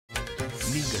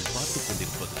நீங்கள் பார்த்துக்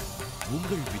கொண்டிருப்பது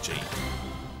உங்கள் விஜய்.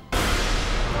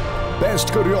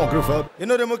 Best choreographer.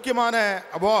 இன்னொரு முக்கியமான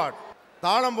அவார்ட்,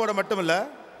 தாளம் போட மட்டுமில்ல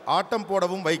ஆட்டம்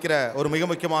போடவும் வைக்கிற ஒரு மிக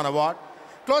முக்கியமான award.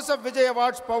 Close up Vijay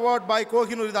awards powered by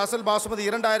Kohinoor அசல் பாசுமதி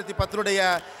 2010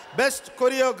 பெஸ்ட்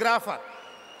கொரியோகிராஃபர்,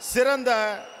 சிறந்த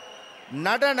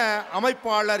நடன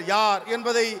அமைப்பாளர் யார்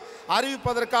என்பதை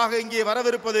அறிவிப்பதற்காக இங்கே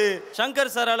வரவிருப்பது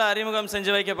சங்கர் சாரால் அறிமுகம்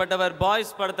செஞ்சு வைக்கப்பட்டவர்.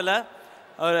 பாய்ஸ் படத்தில்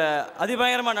ஒரு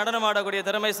அதிபயங்கரமாக நடனம் ஆடக்கூடிய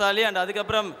திறமைசாலி. அண்ட்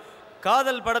அதுக்கப்புறம்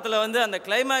காதல் படத்தில் வந்து அந்த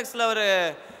கிளைமேக்ஸில் அவர்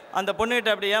அந்த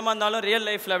பொண்ணுகிட்ட அப்படி ஏமாந்தாலும் ரியல்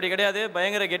லைஃப்பில் அப்படி கிடையாது,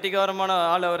 பயங்கர கெட்டிக்காரமான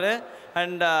ஆள் அவர்.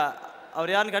 அண்ட்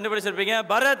அவர் யாருன்னு கண்டுபிடிச்சிருப்பீங்க.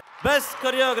 பரத் பெஸ்ட்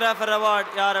கொரியோகிராஃபர்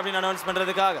அவார்ட் யார் அப்படின்னு அனௌன்ஸ்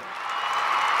பண்ணுறதுக்காக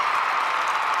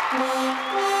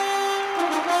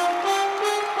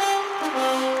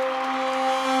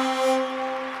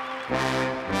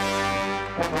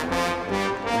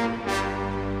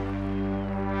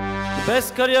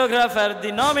Best Choreographer,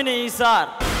 the nominees are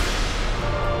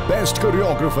Best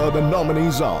Choreographer, the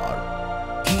nominees are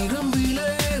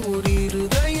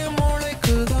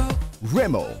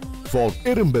Remo for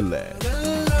Irumbille,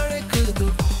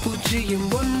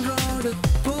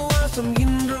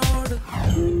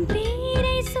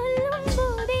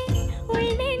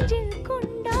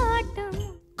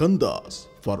 Kandaas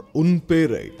for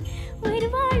Unperai,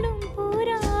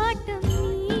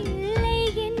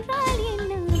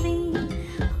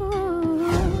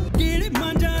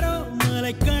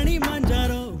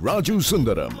 Raju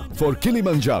Sundaram for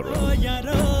Kilimanjaro,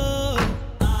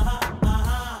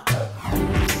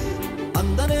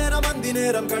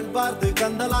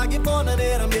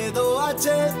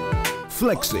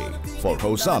 Flexy for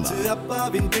Hosanna,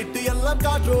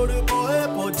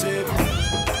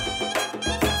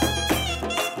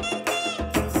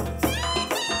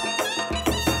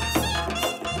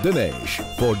 Dinesh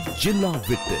for Jilla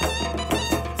Vittu.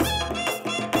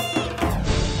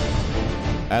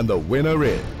 And the winner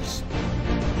is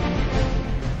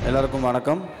எல்லாருக்கும்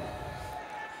வணக்கம்.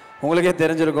 உங்களுக்கே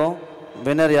தெரிஞ்சிருக்கும்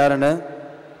winner யாருன்னு.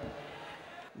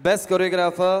 Best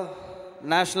choreographer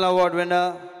national award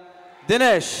winner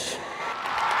Dinesh.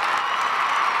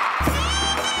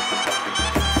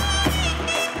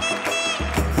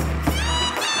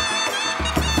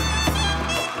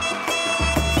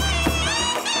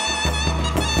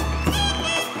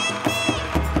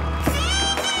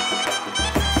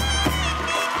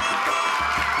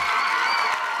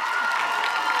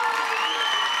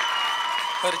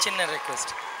 ஒரு சின்ன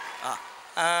request.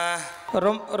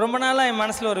 ரொம்ப நாளாக என்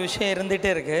மனசில் ஒரு விஷயம் இருந்துகிட்டே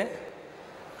இருக்குது.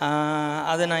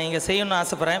 அதை நான் இங்கே செய்யணும்னு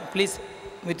ஆசைப்பட்றேன். Please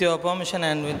with your permission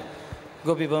and with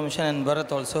Gopi permission and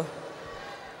Bharat also.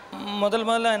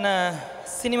 முதல்ல என்னை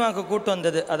சினிமாவுக்கு கூப்பிட்டு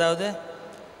வந்தது, அதாவது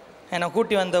என்னை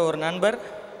கூட்டி வந்த ஒரு நண்பர்,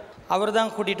 அவர்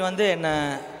தான் கூட்டிகிட்டு வந்து என்னை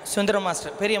சுந்தரம்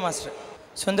மாஸ்டர், பெரிய மாஸ்டர்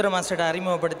சுந்தரம் மாஸ்டர்கிட்ட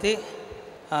அறிமுகப்படுத்தி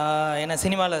என்னை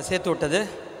சினிமாவில் சேர்த்து விட்டது.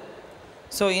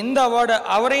 ஸோ இந்த அவார்டை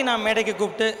அவரையும் நான் மேடைக்கு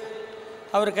கூப்பிட்டு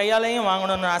அவர் கையாலையும்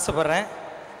வாங்கணும்னு ஆசைப்பட்றேன்.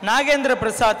 நாகேந்திர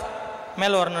பிரசாத்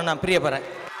மேலே வரணும்னு நான் பிரியப்படுறேன்.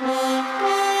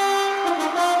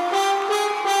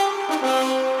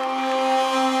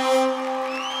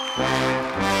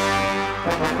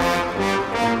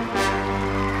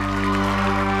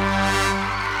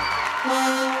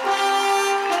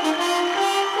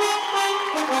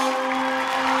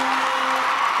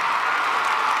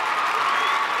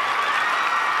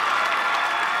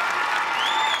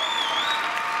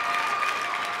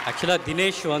 ஆக்சுவலாக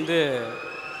தினேஷ் வந்து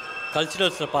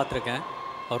கல்ச்சுரல்ஸில் பார்த்துருக்கேன்.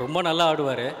 அவர் ரொம்ப நல்லா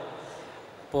ஆடுவார்.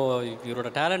 இப்போது இவரோட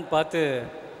டேலண்ட் பார்த்து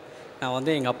நான்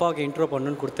வந்து எங்கள் அப்பாவுக்கு இன்ட்ரோ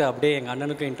பண்ணணுன்னு கொடுத்து அப்படியே எங்கள்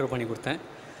அண்ணனுக்கும் இன்ட்ரோ பண்ணி கொடுத்தேன்.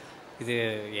 இது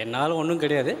என்னால் ஒன்றும்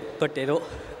கிடையாது, பட் ஏதோ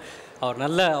அவர்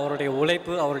நல்ல அவருடைய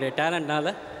உழைப்பு அவருடைய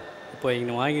டேலண்ட்னால் இப்போ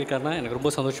இங்கே வாங்கியிருக்காருன்னா எனக்கு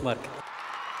ரொம்ப சந்தோஷமாக இருக்குது.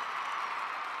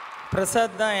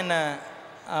 பிரசாத் தான்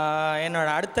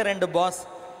என்னோடய அடுத்த 2 பாஸ்.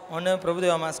 ஒன்று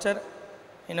பிரபுதேவா மாஸ்டர்,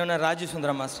 இன்னொன்று ராஜு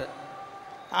சுந்தரம் மாஸ்டர்.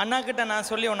 அண்ணாக்கிட்ட நான்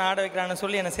சொல்லி உன்னை ஆட வைக்கிறான்னு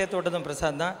சொல்லி என்னை சேர்த்து விட்டதும்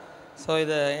பிரசாத் தான். ஸோ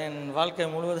இது என் வாழ்க்கை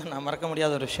முழுவதும் நான் மறக்க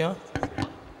முடியாத ஒரு விஷயம்.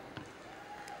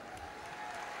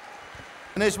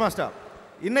 தினேஷ் மாஸ்டர்,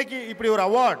 இன்னைக்கு இப்படி ஒரு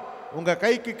அவார்ட் உங்கள்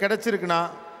கைக்கு கிடைச்சிருக்குன்னா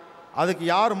அதுக்கு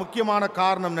யார் முக்கியமான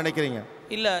காரணம் நினைக்கிறீங்க?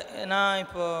 இல்லை, நான்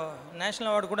இப்போது நேஷ்னல்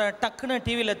அவார்டு கூட டக்குன்னு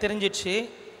டிவியில் தெரிஞ்சிடுச்சு.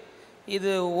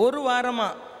 இது ஒரு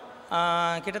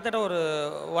வாரமாக கிட்டத்தட்ட ஒரு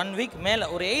 1 வீக் மேலே,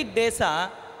 ஒரு 8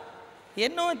 டேஸாக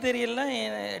என்னவோ தெரியல,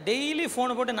 டெய்லி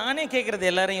ஃபோனை போட்டு நானே கேட்குறது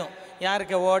எல்லாரையும்,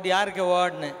 யாருக்கு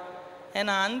அவார்டுன்னு.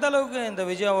 ஏன்னா அந்தளவுக்கு இந்த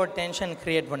விஜய் அவார்ட் டென்ஷன்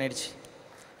க்ரியேட் பண்ணிடுச்சு.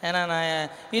 ஏன்னா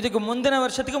நான் இதுக்கு முந்தின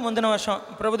வருஷம்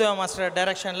பிரபுதேவா மாஸ்டர்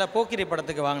டைரக்ஷனில் போக்கிரி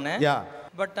படத்துக்கு வாங்கினேன்.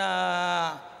 பட்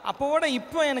அப்போவோட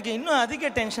இப்போ எனக்கு இன்னும்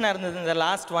அதிக டென்ஷனாக இருந்தது இந்த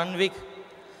லாஸ்ட் 1 வீக்.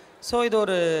 ஸோ இது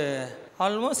ஒரு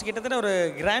ஆல்மோஸ்ட் கிட்டத்தட்ட ஒரு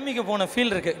கிராமிக்கு போன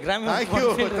ஃபீல் இருக்குது.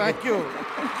 தேங்க்யூ.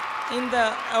 இந்த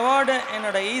அவார்டு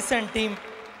என்னோட ஈசன் டீம்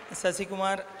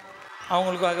சசிகுமார்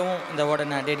அவங்களுக்காகவும் இந்த அவார்டை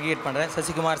நான் டெடிகேட் பண்ணுறேன்.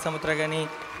 சசிகுமார், சமுத்திரகனி,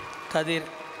 கதிர்,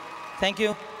 thank you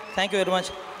very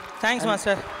much. Thanks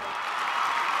master.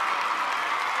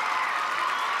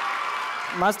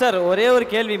 Master ஒரே ஒரு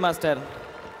கேள்வி மாஸ்டர்.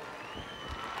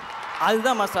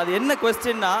 அதுதான் மாஸ்டர், அது என்ன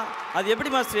கொஸ்டின்னா, அது எப்படி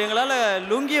மாஸ்டர் எங்களால்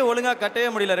லுங்கியை ஒழுங்காக கட்டவே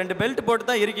முடியல, 2 பெல்ட் போட்டு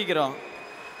தான் இறுக்கிக்கிறோம்.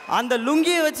 அந்த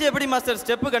லுங்கியை வச்சு எப்படி மாஸ்டர்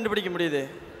ஸ்டெப்பு கண்டுபிடிக்க முடியுது?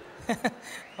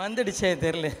 வந்துடுச்சே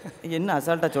தெரியல. என்ன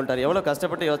அசால்ட்டாக சொல்லிட்டார், எவ்வளோ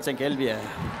கஷ்டப்பட்டு யோசித்தேன் கேள்வியை.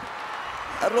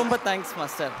 ரொம்ப தேங்க்ஸ்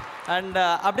மாஸ்டர். அண்ட்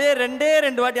அப்படியே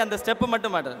 2 வாட்டி அந்த ஸ்டெப்பு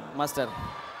மட்டும் மாஸ்டர்.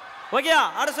 ஓகேயா,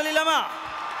 ஆட சொல்லிடலாமா?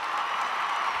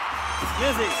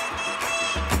 Music.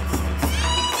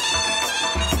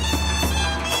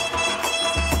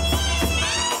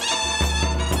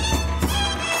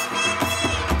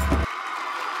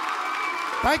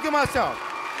 Thank you, Master.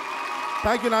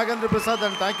 Thank you, Nagendra Prasad,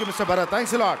 and thank you, Mr. Bharat.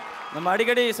 Thanks a lot. நம்ம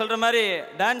அடிக்கடி சொல்கிற மாதிரி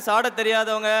டான்ஸ் ஆட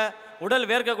தெரியாதவங்க, உடல்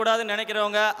வேர்க்கக்கூடாதுன்னு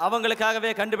நினைக்கிறவங்க,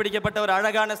 அவங்களுக்காகவே கண்டுபிடிக்கப்பட்ட ஒரு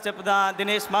அழகான ஸ்டெப் தான்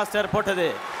தினேஷ் மாஸ்டர் போட்டது.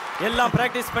 எல்லாம்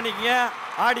ப்ராக்டிஸ் பண்ணிக்கங்க,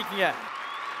 ஆடிக்கங்க.